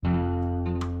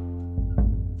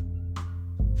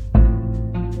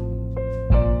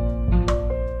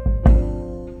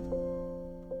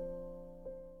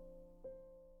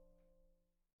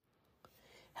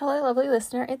Hello, lovely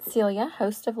listener. It's Celia,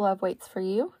 host of Love Waits for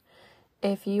You.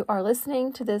 If you are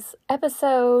listening to this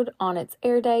episode on its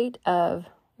air date of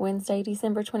Wednesday,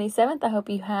 December 27th, I hope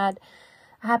you had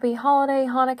a happy holiday,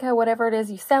 Hanukkah, whatever it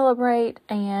is you celebrate.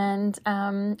 And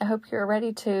I hope you're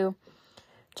ready to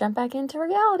jump back into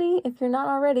reality. If you're not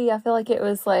already, I feel like it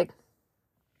was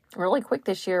really quick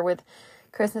this year with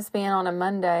Christmas being on a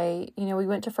Monday. You know, we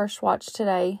went to First Watch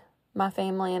today, my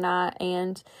family and I,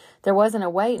 and there wasn't a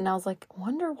wait, and I was like,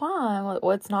 wonder why?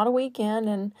 Well, it's not a weekend,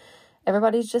 and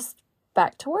everybody's just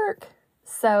back to work.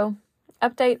 So,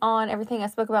 update on everything I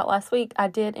spoke about last week. I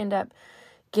did end up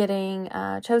getting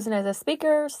chosen as a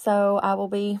speaker, so I will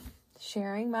be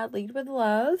sharing my Lead with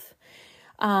Love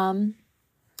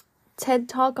TED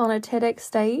Talk on a TEDx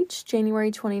stage,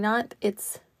 January 29th.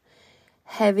 It's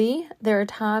heavy. There are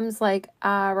times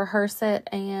I rehearse it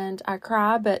and I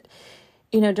cry, but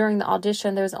during the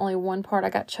audition, there was only one part I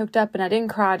got choked up, and I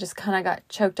didn't cry, I just kind of got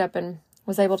choked up and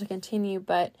was able to continue.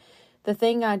 But the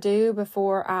thing I do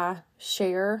before I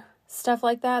share stuff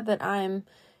like that I'm,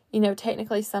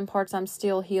 technically some parts I'm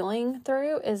still healing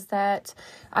through, is that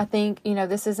I think,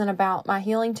 this isn't about my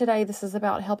healing today. This is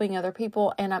about helping other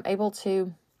people, and I'm able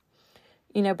to,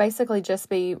 basically just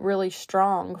be really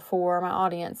strong for my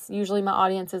audience. Usually my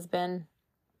audience has been,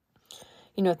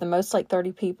 at the most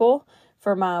 30 people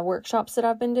for my workshops that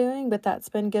I've been doing, but that's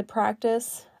been good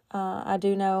practice. I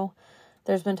do know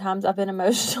there's been times I've been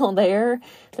emotional there.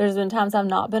 There's been times I've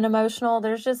not been emotional.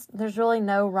 There's really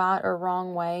no right or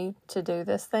wrong way to do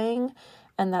this thing.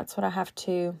 And that's what I have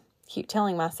to keep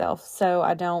telling myself. So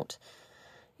I don't,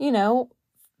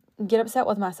 get upset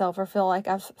with myself or feel like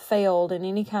I've failed in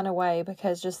any kind of way,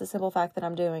 because just the simple fact that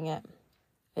I'm doing it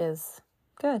is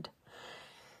good.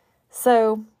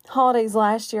 So, holidays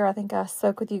last year, I think I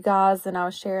spoke with you guys and I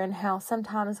was sharing how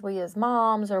sometimes we as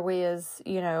moms, or we as,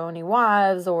 any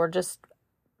wives, or just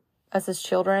us as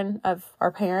children of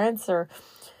our parents or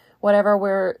whatever,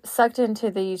 we're sucked into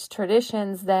these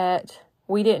traditions that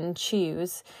we didn't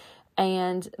choose,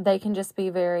 and they can just be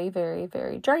very, very,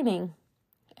 very draining.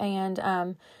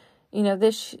 And,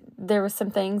 there was some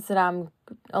things that I'm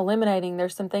eliminating.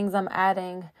 There's some things I'm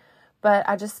adding, but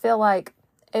I just feel like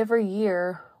every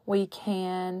year we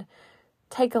can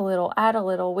take a little, add a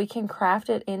little, we can craft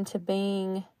it into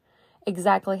being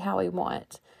exactly how we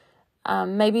want.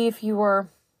 Maybe if you were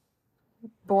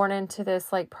born into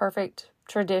this perfect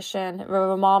tradition of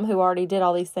a mom who already did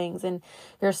all these things and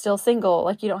you're still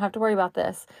single, you don't have to worry about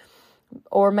this.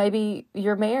 Or maybe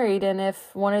you're married, and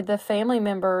if one of the family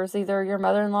members, either your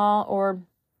mother-in-law or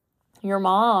your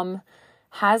mom,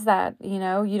 has that, you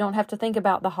don't have to think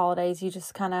about the holidays. You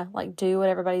just kind of do what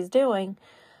everybody's doing.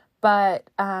 But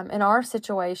in our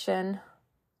situation,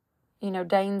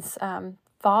 Dane's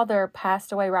father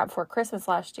passed away right before Christmas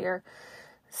last year.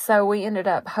 So we ended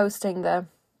up hosting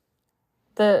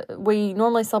we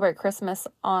normally celebrate Christmas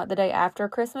on the day after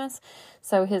Christmas.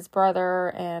 So his brother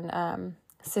and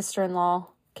sister-in-law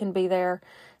can be there.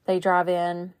 They drive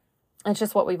in. It's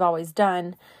just what we've always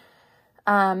done.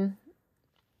 And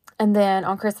then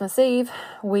on Christmas Eve,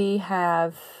 we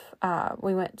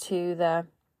went to the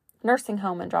nursing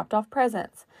home and dropped off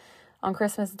presents. On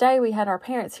Christmas Day, we had our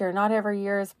parents here. Not every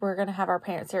year we're going to have our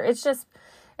parents here.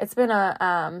 It's been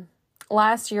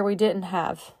last year we didn't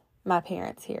have my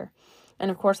parents here.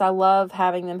 And of course, I love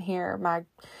having them here. My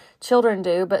children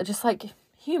do, but just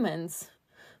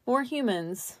more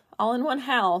humans, all in one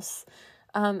house.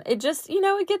 It just,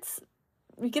 it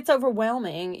gets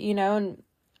overwhelming, and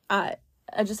I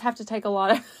just have to take a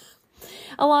lot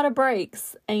of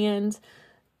breaks, and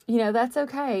that's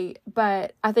okay.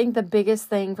 But I think the biggest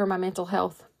thing for my mental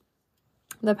health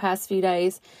the past few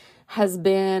days has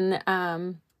been,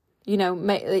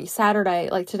 Saturday,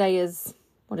 today is,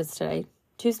 what is today?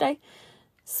 Tuesday?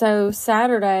 So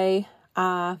Saturday,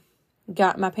 my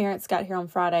parents got here on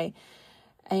Friday,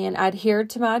 and I adhered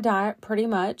to my diet pretty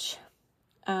much.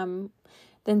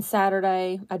 Then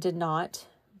Saturday, I did not,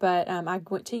 but I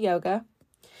went to yoga.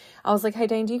 I was like, hey,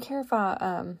 Dane, do you care if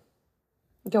I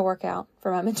go work out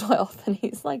for my mental health? And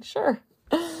he's like, sure.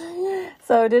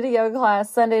 So I did a yoga class.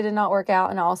 Sunday did not work out,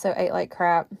 and I also ate like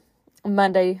crap.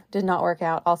 Monday did not work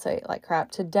out, also ate like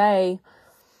crap. Today,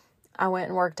 I went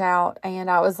and worked out, and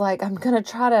I was like, I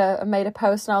made a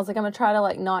post, and I was like, I'm going to try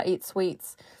to not eat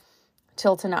sweets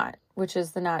till tonight, which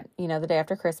is the night, the day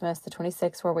after Christmas, the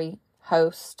 26th, where we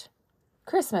host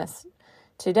Christmas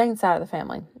to Dane's side of the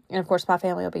family. And of course, my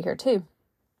family will be here too.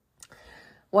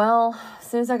 Well, as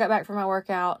soon as I got back from my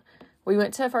workout, we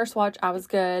went to First Watch. I was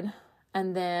good.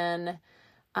 And then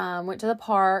went to the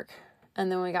park. And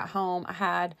then when we got home, I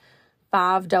had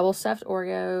 5 double stuffed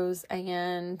Oreos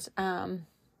and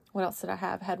what else did I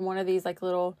have? I had one of these like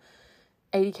little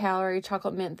 80 calorie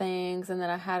chocolate mint things. And then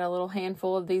I had a little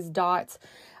handful of these dots.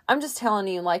 I'm just telling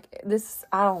you, like, this,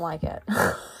 I don't like it.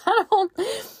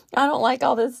 I don't like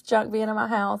all this junk being in my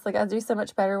house. Like, I do so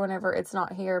much better whenever it's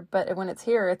not here. But when it's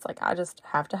here, it's like, I just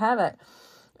have to have it.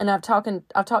 And I've talked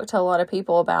to a lot of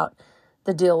people about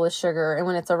the deal with sugar. And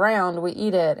when it's around, we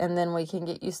eat it. And then we can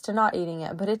get used to not eating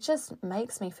it. But it just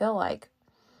makes me feel like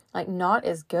not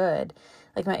as good.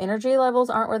 Like, my energy levels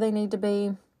aren't where they need to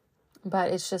be.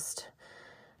 But it's just,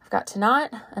 I've got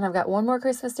tonight. And I've got one more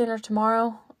Christmas dinner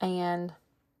tomorrow. And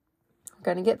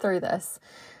we're going to get through this.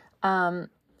 And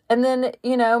then,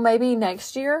 maybe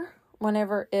next year,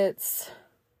 whenever it's,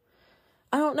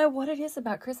 I don't know what it is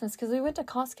about Christmas, because we went to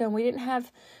Costco and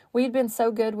we'd been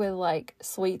so good with like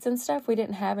sweets and stuff. We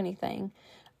didn't have anything.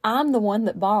 I'm the one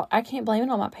that bought, I can't blame it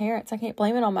on my parents. I can't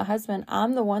blame it on my husband.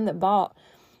 I'm the one that bought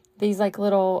these like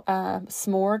little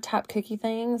s'more type cookie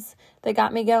things that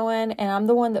got me going. And I'm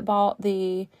the one that bought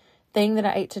the thing that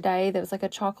I ate today that was like a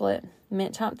chocolate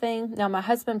mint type thing. Now, my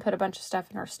husband put a bunch of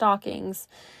stuff in our stockings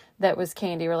that was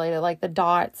candy related, like the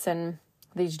dots and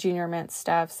these Junior Mint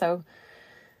stuff. So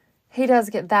he does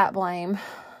get that blame.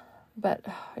 But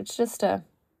it's just I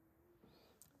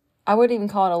wouldn't even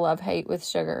call it a love-hate with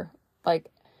sugar. Like,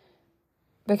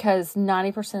 because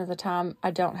 90% of the time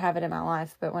I don't have it in my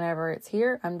life. But whenever it's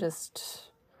here, I'm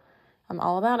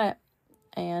all about it.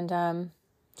 And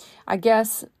I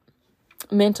guess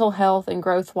mental health and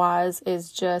growth wise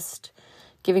is just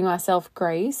giving myself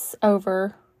grace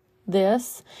over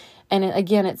this. And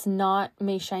again, it's not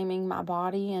me shaming my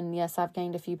body. And yes, I've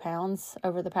gained a few pounds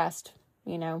over the past,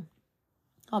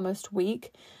 almost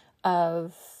week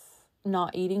of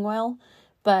not eating well,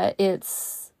 but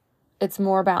it's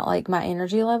more about like my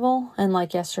energy level. And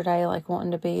like yesterday, like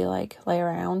wanting to be like lay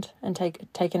around and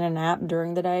taking a nap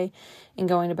during the day and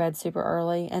going to bed super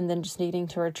early, and then just needing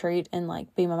to retreat and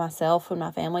like be by myself when my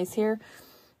family's here.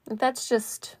 That's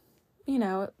just,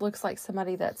 it looks like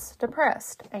somebody that's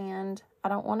depressed, and I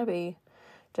don't want to be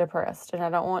depressed, and I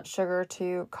don't want sugar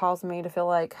to cause me to feel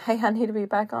like, hey, I need to be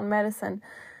back on medicine.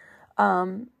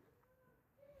 But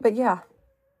yeah,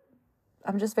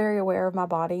 I'm just very aware of my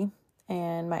body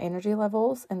and my energy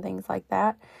levels and things like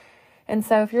that. And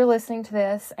so if you're listening to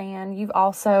this and you've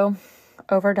also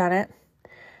overdone it,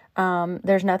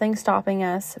 there's nothing stopping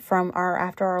us from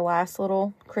after our last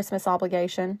little Christmas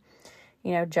obligation,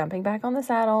 jumping back on the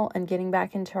saddle and getting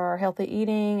back into our healthy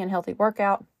eating and healthy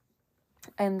workout.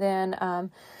 And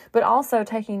then, but also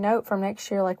taking note from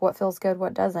next year, like what feels good,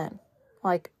 what doesn't.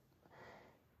 Like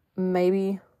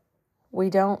maybe we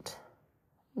don't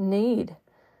need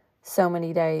so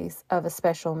many days of a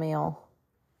special meal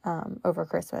over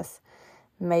Christmas.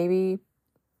 Maybe,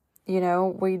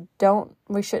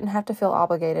 we shouldn't have to feel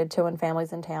obligated to, when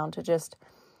family's in town, to just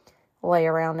lay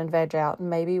around and veg out.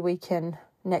 Maybe we can,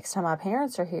 next time my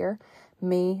parents are here,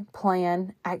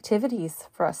 plan activities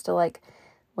for us to like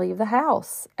leave the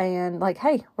house and like,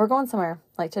 hey, we're going somewhere.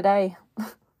 Like today,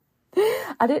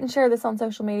 I didn't share this on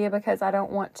social media because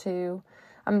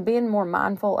I'm being more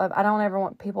mindful of, I don't ever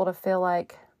want people to feel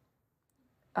like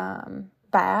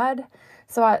bad.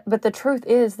 But the truth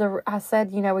is, I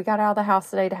said, we got out of the house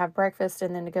today to have breakfast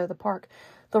and then to go to the park.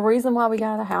 The reason why we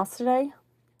got out of the house today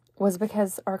was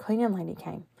because our cleaning lady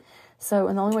came. So,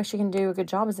 and the only way she can do a good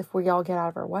job is if we all get out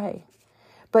of her way.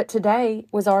 But today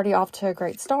was already off to a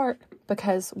great start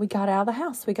because we got out of the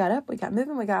house. We got up, we got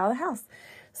moving, we got out of the house.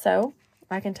 So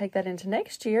I can take that into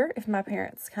next year if my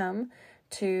parents come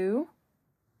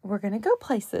we're going to go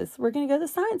places. We're going to go to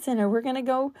the science center. We're going to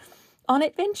go on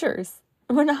adventures.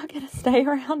 We're not going to stay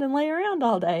around and lay around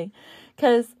all day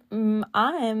because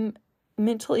I am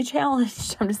mentally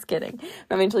challenged. I'm just kidding.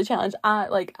 I'm mentally challenged. I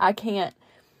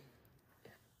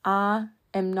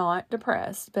am not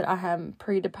depressed, but I am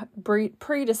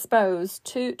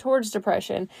predisposed towards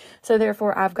depression. So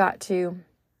therefore I've got to,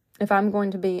 if I'm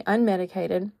going to be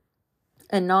unmedicated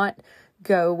and not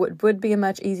go what would be a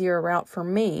much easier route for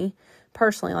me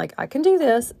personally, like I can do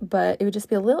this, but it would just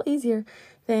be a little easier,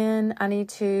 then I need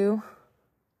to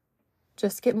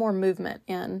just get more movement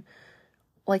in,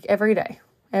 like every day,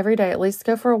 at least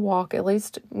go for a walk, at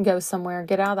least go somewhere,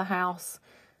 get out of the house.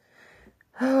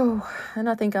 Oh, and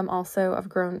I think I've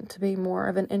grown to be more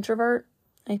of an introvert.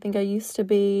 I think I used to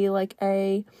be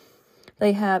they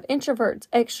have introverts,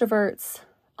 extroverts,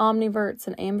 omniverts,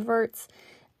 and ambiverts.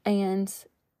 And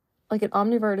like an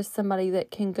omnivert is somebody that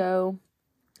can go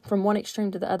from one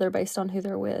extreme to the other based on who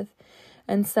they're with.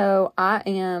 And so I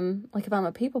am, like, if I'm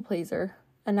a people pleaser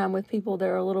and I'm with people that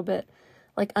are a little bit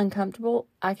like uncomfortable,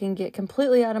 I can get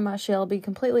completely out of my shell, be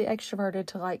completely extroverted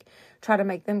to like try to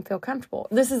make them feel comfortable.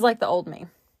 This is like the old me.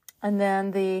 And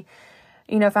then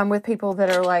if I'm with people that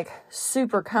are like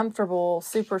super comfortable,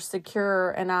 super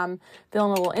secure, and I'm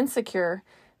feeling a little insecure,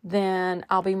 then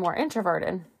I'll be more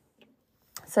introverted.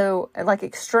 So like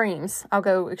extremes, I'll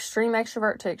go extreme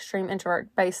extrovert to extreme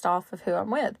introvert based off of who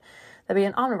I'm with. That'd be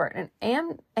an omnivert.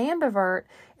 And ambivert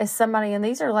is somebody, and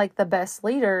these are like the best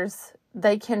leaders.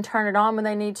 They can turn it on when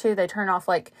they need to. They turn off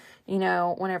like,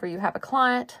 whenever you have a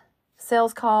client,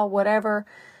 sales call, whatever,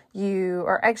 you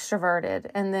are extroverted.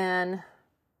 And then,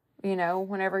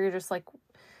 whenever you're just like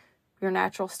your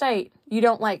natural state, you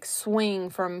don't like swing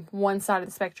from one side of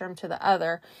the spectrum to the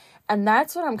other. And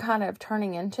that's what I'm kind of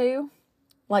turning into.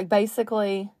 Like,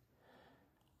 basically,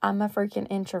 I'm a freaking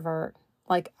introvert.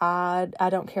 Like, I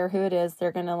don't care who it is.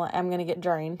 I'm going to get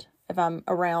drained if I'm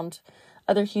around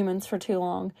other humans for too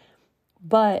long.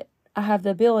 But I have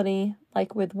the ability,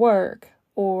 like with work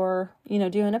or,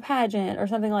 doing a pageant or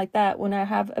something like that, when I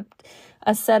have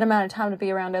a set amount of time to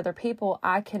be around other people,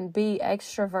 I can be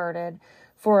extroverted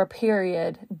for a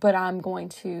period, but I'm going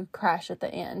to crash at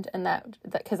the end. And that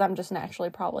because I'm just naturally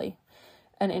probably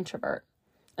an introvert.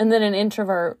 And then an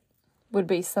introvert would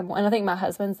be someone, and I think my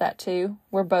husband's that too.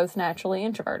 We're both naturally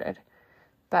introverted.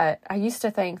 But I used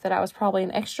to think that I was probably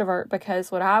an extrovert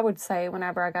because what I would say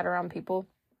whenever I got around people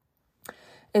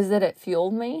is that it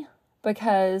fueled me,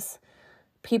 because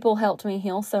people helped me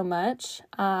heal so much.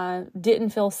 I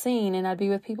didn't feel seen, and I'd be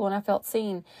with people and I felt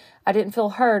seen. I didn't feel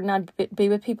heard, and I'd be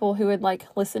with people who would like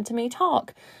listen to me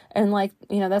talk. And like,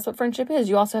 that's what friendship is.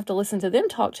 You also have to listen to them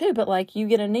talk too, but like you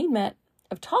get a need met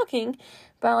of talking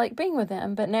by like being with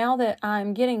them. But now that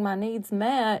I'm getting my needs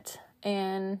met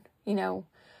and,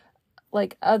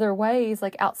 like other ways,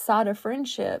 like outside of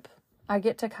friendship, I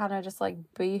get to kind of just like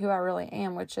be who I really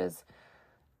am, which is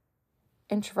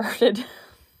introverted.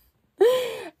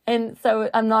 And so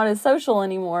I'm not as social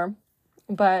anymore,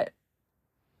 but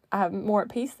I'm more at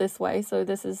peace this way. So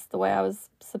this is the way I was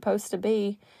supposed to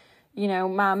be.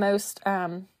 My most,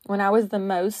 when I was the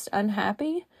most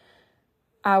unhappy,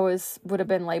 I would have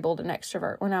been labeled an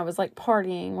extrovert. When I was like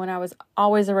partying, when I was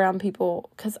always around people,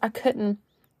 because I couldn't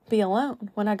be alone.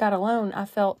 When I got alone, I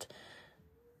felt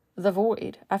the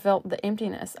void. I felt the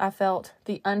emptiness. I felt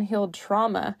the unhealed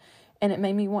trauma, and it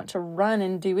made me want to run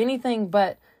and do anything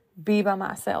but be by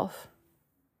myself.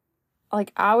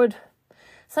 Like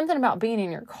something about being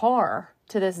in your car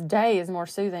to this day is more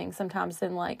soothing sometimes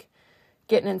than like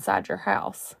getting inside your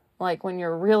house. Like when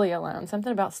you're really alone,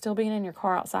 something about still being in your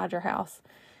car outside your house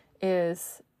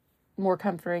is more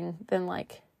comforting than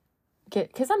like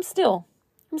because I'm still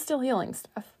healing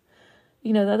stuff.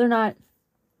 The other night,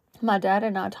 my dad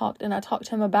and I talked, and I talked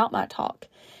to him about my talk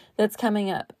that's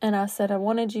coming up. And I said, I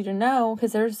wanted you to know,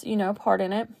 because there's, a part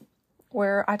in it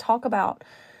where I talk about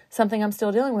something I'm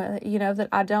still dealing with, that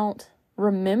I don't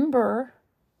remember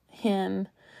him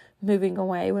moving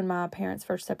away when my parents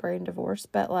first separated and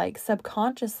divorced, but like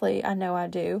subconsciously, I know I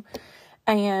do.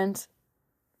 And,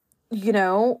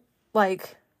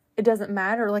 like it doesn't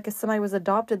matter. Like if somebody was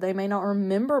adopted, they may not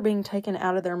remember being taken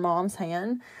out of their mom's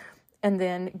hand and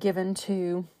then given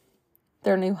to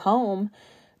their new home.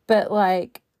 But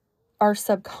like our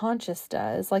subconscious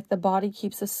does, like the body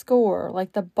keeps a score,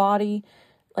 like the body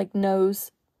like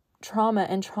knows trauma,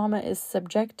 and trauma is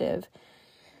subjective.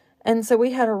 And so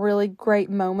we had a really great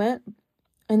moment.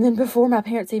 And then before my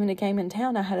parents even came in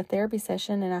town, I had a therapy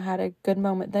session and I had a good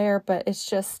moment there. But it's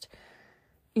just,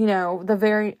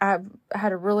 I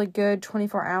had a really good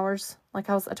 24 hours. Like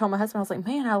I told my husband, I was like,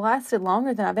 man, I lasted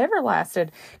longer than I've ever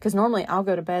lasted. Because normally I'll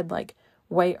go to bed like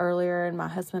way earlier and my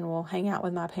husband will hang out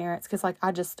with my parents. Because like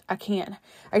I can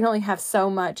only have so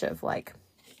much of like,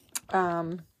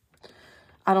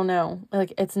 I don't know,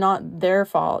 like it's not their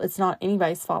fault. It's not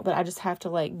anybody's fault, but I just have to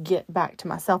like get back to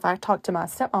myself. I talked to my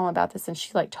stepmom about this and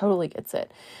she like totally gets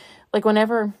it. Like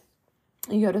whenever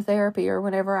you go to therapy or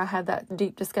whenever I had that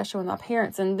deep discussion with my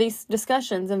parents, and these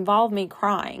discussions involve me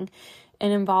crying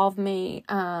and involve me,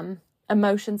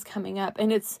 emotions coming up,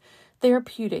 and it's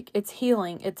therapeutic, it's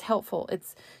healing, it's helpful,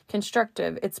 it's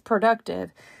constructive, it's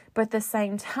productive, but at the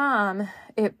same time,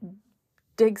 it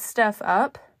digs stuff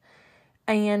up.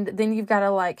 And then you've got to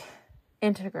like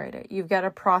integrate it. You've got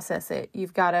to process it.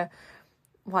 You've got to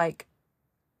like,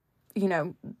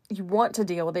 you want to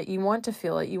deal with it. You want to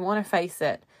feel it. You want to face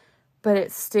it. But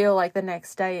it's still like the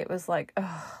next day it was like,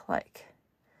 like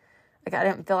I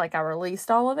didn't feel like I released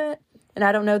all of it. And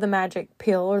I don't know the magic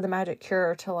pill or the magic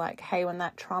cure to like, hey, when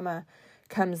that trauma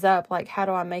comes up, like how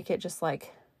do I make it just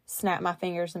like snap my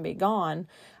fingers and be gone?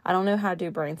 I don't know how to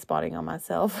do brain spotting on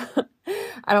myself.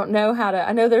 I don't know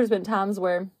I know there's been times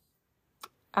where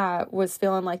I was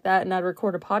feeling like that and I'd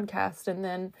record a podcast and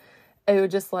then it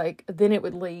would just like, then it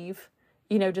would leave,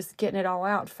 just getting it all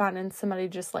out, finding somebody to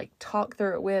just like talk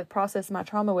through it with, process my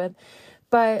trauma with.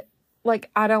 But like,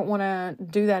 I don't want to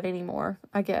do that anymore,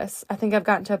 I guess. I think I've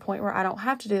gotten to a point where I don't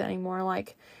have to do that anymore.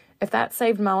 Like, if that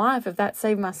saved my life, if that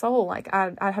saved my soul, like,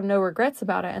 I have no regrets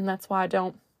about it. And that's why I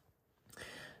don't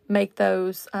make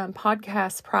those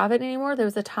podcasts private anymore. There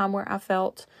was a time where I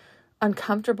felt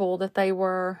uncomfortable that they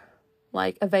were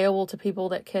like available to people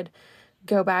that could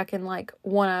go back and like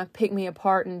want to pick me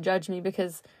apart and judge me,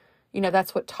 because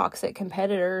that's what toxic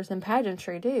competitors in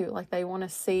pageantry do. Like, they want to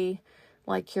see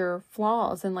like your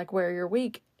flaws and like where you're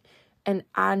weak. And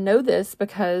I know this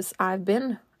because I've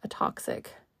been a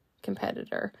toxic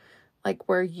competitor, like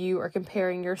where you are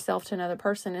comparing yourself to another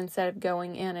person instead of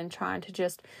going in and trying to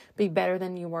just be better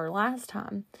than you were last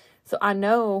time. So I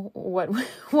know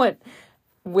what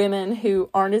women who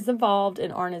aren't as involved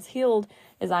and aren't as healed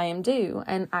as I am do.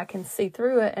 And I can see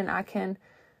through it, and I can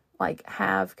like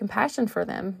have compassion for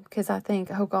them, because I think,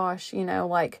 oh gosh,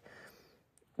 like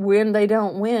when they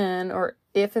don't win, or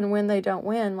if and when they don't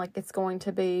win, like it's going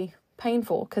to be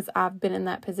painful, because I've been in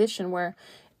that position where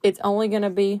it's only going to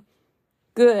be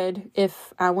good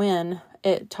if I win.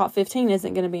 Top 15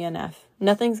 isn't going to be enough.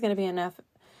 Nothing's going to be enough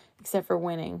except for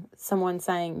winning. Someone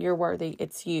saying you're worthy,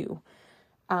 it's you.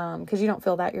 Because you don't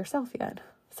feel that yourself yet.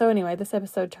 So anyway, this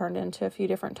episode turned into a few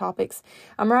different topics.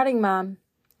 I'm writing my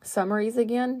summaries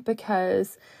again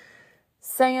because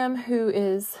Sam, who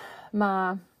is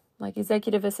my like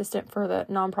executive assistant for the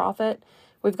nonprofit,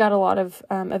 we've got a lot of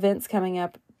events coming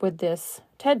up with this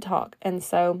TED Talk. And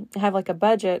so I have like a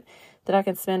budget that I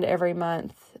can spend every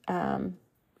month,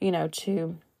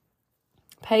 to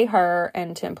pay her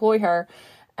and to employ her.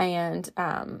 And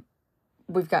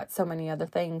we've got so many other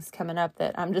things coming up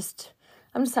that I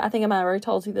think I might have already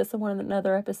told you this in one of the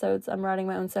other episodes. I'm writing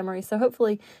my own summary. So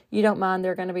hopefully you don't mind.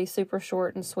 They're going to be super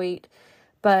short and sweet.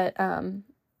 But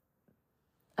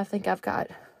I think I've got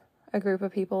a group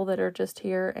of people that are just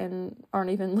here and aren't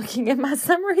even looking at my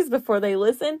summaries before they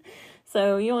listen.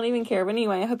 So you won't even care. But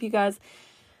anyway, I hope you guys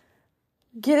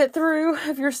get it through.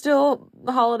 If you're still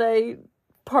holiday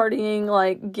partying,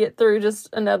 like get through just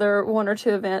another one or two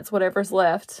events, whatever's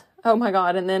left. Oh my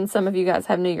God. And then some of you guys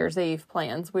have New Year's Eve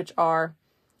plans, which are,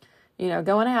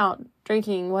 going out,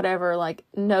 drinking, whatever, like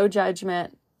no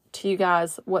judgment to you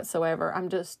guys whatsoever. I'm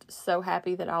just so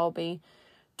happy that I'll be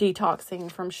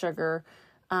detoxing from sugar,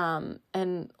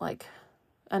 and like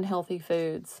unhealthy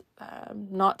foods.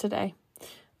 Not today,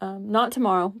 not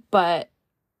tomorrow, but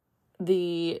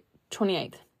the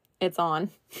 28th, it's on.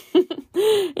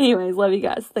 Anyways, love you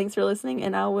guys. Thanks for listening,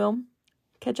 and I will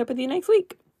catch up with you next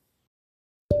week.